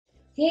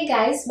Hey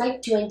guys, my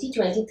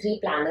 2023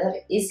 planner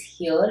is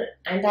here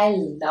and I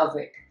love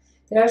it.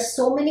 There are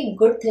so many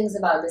good things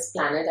about this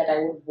planner that I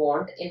would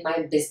want in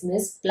my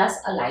business plus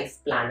a life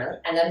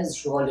planner, and that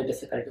is really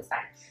difficult to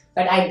find.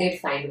 But I did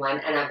find one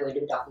and I'm going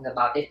to be talking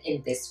about it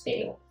in this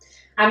video.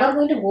 I'm not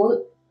going to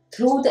go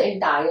through the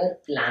entire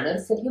planner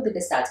for you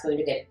because that's going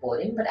to get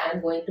boring, but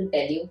I'm going to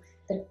tell you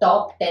the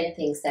top 10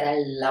 things that I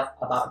love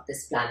about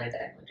this planner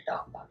that I'm going to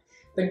talk about.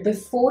 But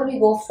before we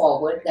go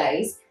forward,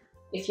 guys,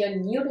 if you're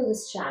new to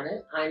this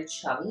channel, I'm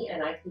Chavi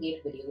and I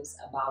create videos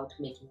about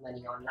making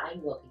money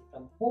online, working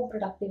from home,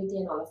 productivity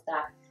and all of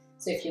that.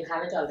 So if you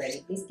haven't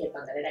already, please click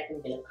on the red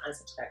icon below and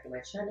subscribe to my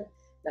channel.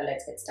 Now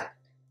let's get started.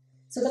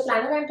 So the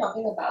planner I'm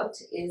talking about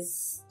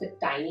is the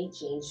Tiny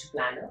Change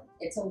Planner.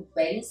 It's a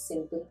very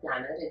simple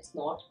planner. It's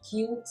not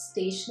cute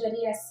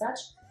stationery as such,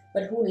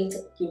 but who needs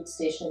a cute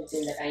stationery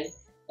till the time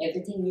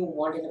everything you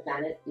want in a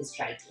planner is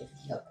right in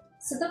here.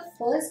 So the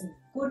first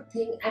good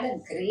thing and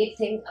a great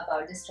thing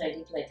about this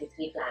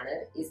 2023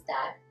 planner is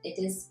that it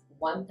is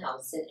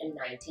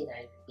 1099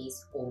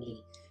 rupees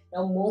only.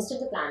 Now most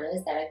of the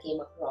planners that I came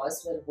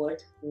across were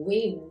worth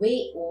way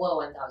over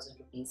 1000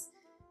 rupees.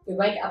 It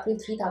went up to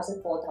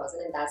 3000,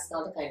 4000, and that's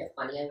not the kind of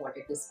money I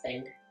wanted to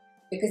spend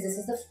because this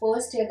is the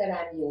first year that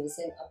I'm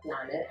using a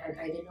planner and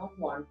I did not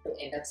want to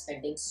end up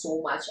spending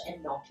so much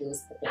and not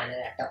use the planner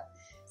at all.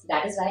 So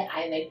that is why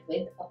I went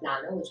with a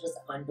planner which was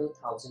under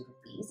 1000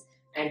 rupees.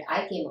 And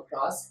I came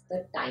across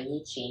the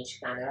Tiny Change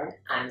Planner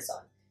on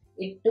Amazon.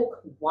 It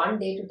took 1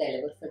 day to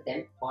deliver for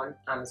them on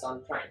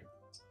Amazon Prime.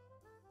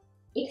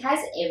 It has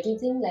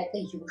everything like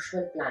the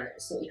usual planner.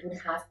 So it would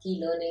have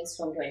key learnings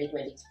from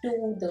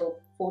 2022, the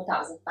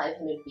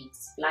 4500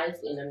 weeks life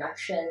in a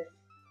nutshell,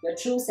 your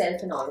true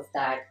self and all of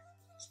that.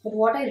 But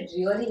what I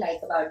really like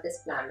about this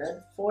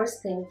planner, the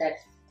first thing that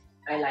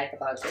I like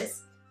about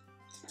this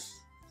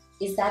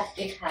is that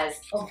it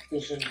has a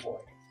vision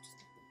board.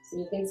 So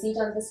you can see it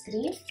on the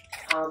screen.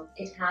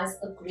 It has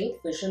a great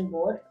vision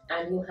board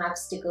and you have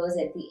stickers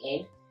at the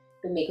end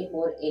to make it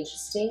more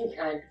interesting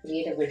and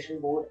create a vision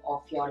board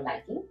of your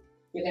liking.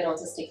 You can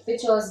also stick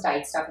pictures,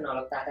 write stuff and all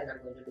of that, and I'm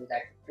going to do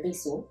that pretty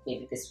soon,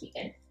 maybe this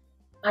weekend.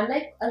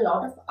 Unlike a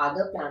lot of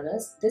other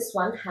planners, this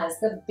one has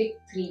the big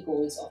 3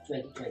 goals of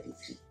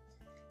 2023.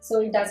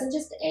 So it doesn't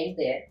just end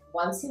there.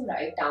 Once you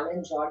write down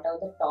and jot down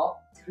the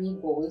top 3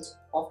 goals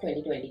of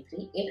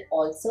 2023, it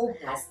also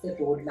has the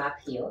roadmap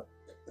here,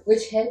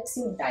 which helps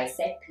you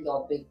dissect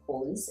your big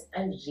goals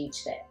and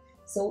reach there.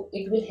 So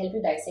it will help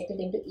you dissect it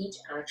into each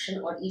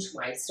action or each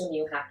milestone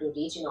you have to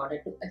reach in order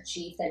to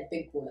achieve that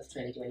big goal of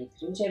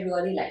 2023, which I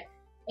really like.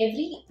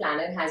 Every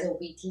planner has a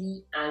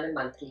weekly and a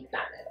monthly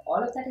planner.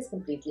 All of that is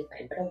completely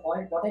fine, but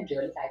what I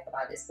really like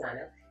about this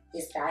planner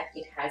is that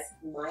it has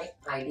my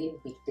ideal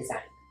week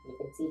design. You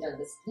can see it on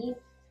the screen.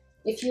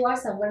 If you are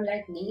someone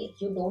like me,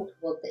 you don't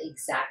work the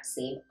exact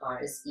same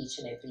hours each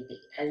and every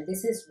day, and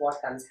this is what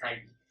comes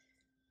handy.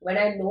 When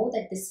I know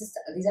that these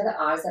are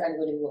the hours that I'm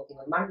going to be working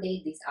on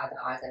Monday, these are the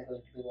hours I'm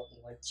going to be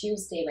working on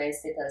Tuesday,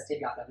 Wednesday, Thursday,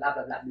 blah, blah, blah,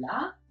 blah, blah,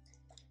 blah.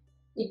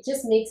 It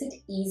just makes it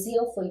easier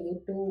for you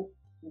to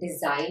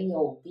design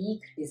your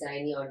week,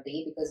 design your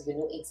day, because you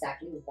know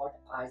exactly what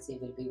hours you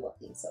will be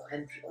working. So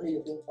I'm really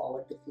looking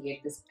forward to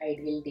create this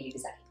ideal day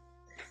design.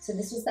 So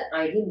this was the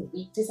ideal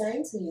week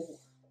design. So you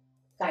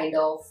kind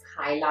of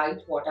highlight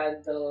what are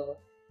the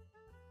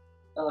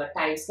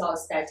time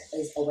slots that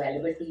is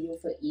available to you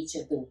for each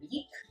of the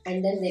week,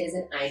 and then there is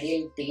an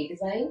ideal day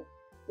design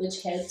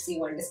which helps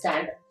you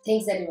understand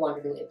things that you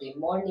want to do every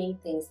morning,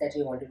 things that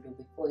you want to do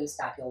before you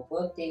start your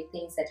work day,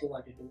 things that you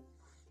want to do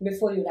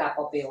before you wrap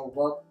up your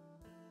work,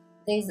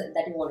 things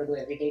that you want to do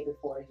every day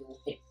before you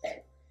hit 10.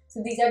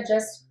 So these are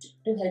just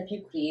to help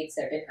you create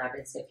certain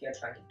habits if you're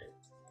trying to.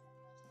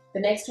 The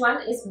next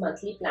one is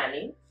monthly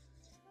planning.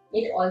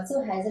 It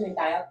also has an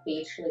entire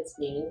page to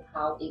explain you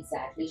how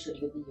exactly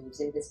should you be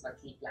using this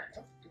monthly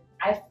planner.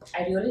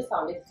 I really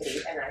found it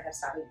great and I have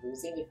started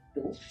using it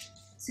too.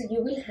 So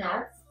you will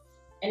have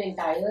an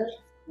entire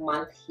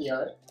month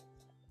here,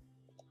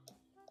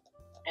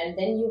 and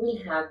then you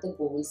will have the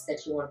goals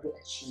that you want to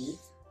achieve,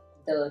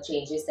 the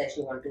changes that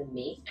you want to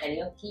make, and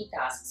your key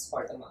tasks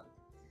for the month.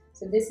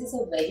 So this is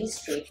a very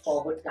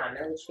straightforward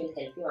planner which will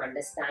help you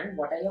understand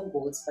what are your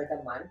goals for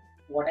the month,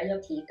 what are your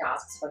key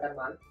tasks for the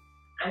month,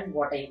 and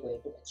what are you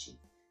going to achieve.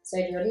 So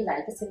I really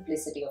like the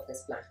simplicity of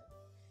this planner.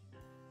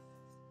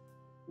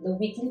 The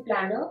weekly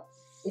planner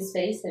is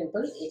very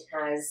simple. It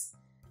has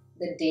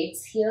the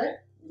dates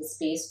here, the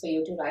space for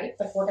you to write,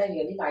 but what I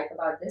really like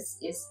about this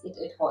is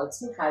it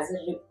also has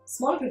a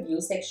small review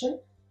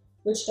section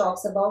which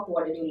talks about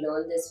what did you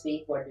learn this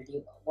week, what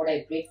are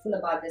you grateful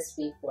about this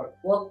week, what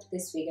worked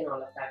this week and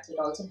all of that. So it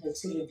also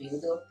helps you review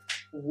the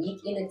week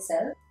in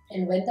itself.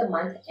 And when the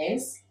month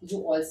ends, you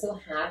also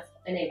have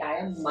an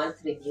entire month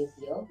review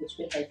here, which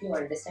will help you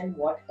understand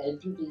what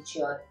helped you reach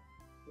your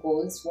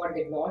goals, what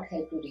did not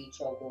help you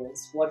reach your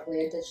goals, what were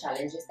the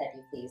challenges that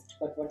you faced,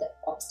 what were the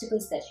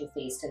obstacles that you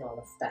faced and all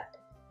of that.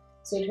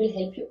 So it will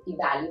help you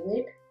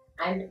evaluate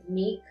and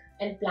make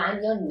and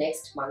plan your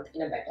next month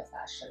in a better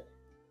fashion.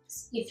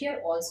 If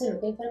you're also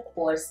looking for a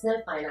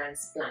personal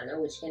finance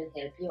planner which can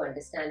help you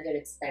understand your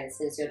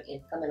expenses, your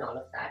income and all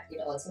of that, it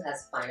also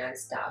has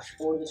finance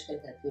dashboard which can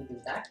help you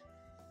do that.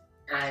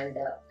 And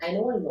I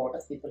know a lot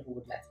of people who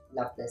would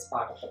love this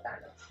part of the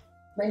planner.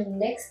 My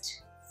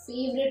next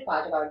favorite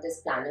part about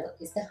this planner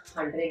is the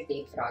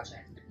 100-day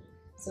project.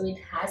 So it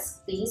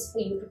has space for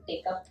you to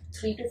take up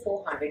 3 to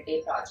 4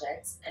 100-day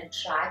projects and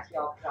track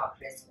your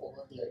progress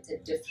over here. It's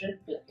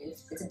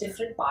a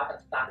different part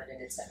of the planner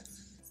in itself.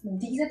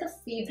 These are the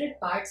favorite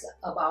parts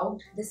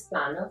about this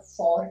planner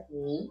for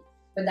me,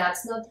 but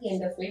that's not the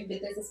end of it,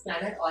 because this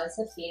planner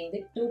also came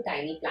with 2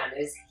 tiny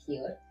planners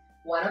here.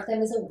 One of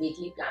them is a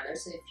weekly planner,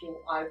 so if you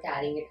are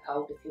carrying it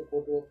out, if you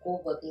go to a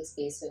co-working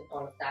space and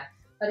all of that,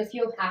 or if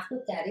you have to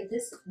carry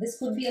this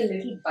could be a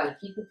little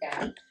bulky to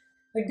carry.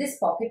 But this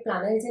pocket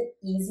planner is an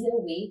easier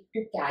way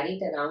to carry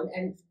it around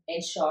and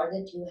ensure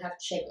that you have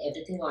checked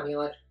everything on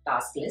your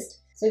task list.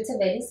 So it's a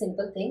very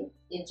simple thing.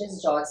 It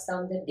just jots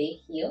down the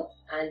day here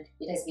and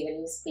it has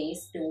given you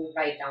space to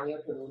write down your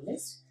to-do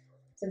list.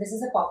 So this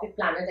is a pocket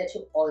planner that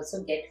you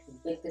also get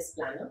with this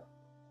planner.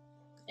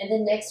 And the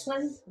next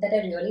one that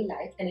I really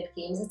like, and it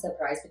came as a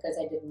surprise because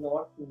I did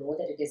not know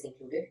that it is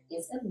included,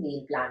 is a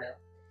meal planner.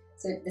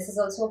 So this is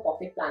also a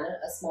pocket planner,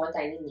 a small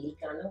tiny meal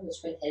planner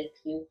which will help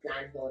you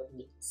plan your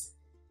meals.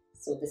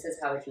 So this is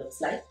how it looks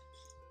like.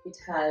 It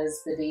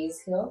has the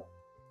days here.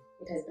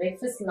 It has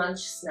breakfast, lunch,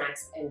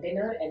 snacks and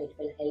dinner, and it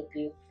will help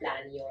you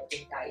plan your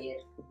entire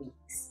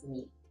week's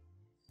meal.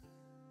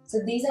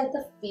 So these are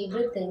the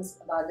favorite things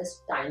about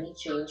this Tiny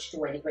Change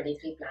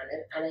 2023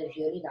 planner, and I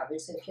really love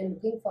it. So if you're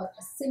looking for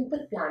a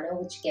simple planner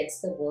which gets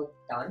the work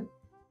done,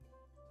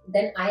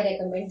 then I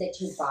recommend that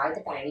you buy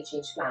the Tiny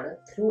Change planner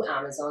through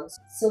Amazon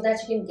so that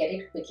you can get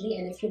it quickly,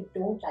 and if you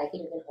don't like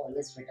it, you can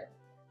always return.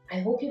 I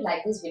hope you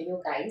like this video,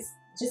 guys.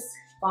 Just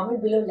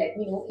comment below, let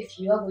me know if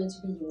you are going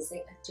to be using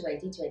a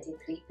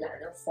 2023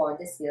 planner for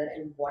this year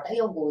and what are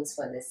your goals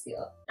for this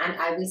year. And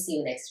I will see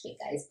you next week,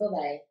 guys.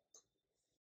 Bye-bye.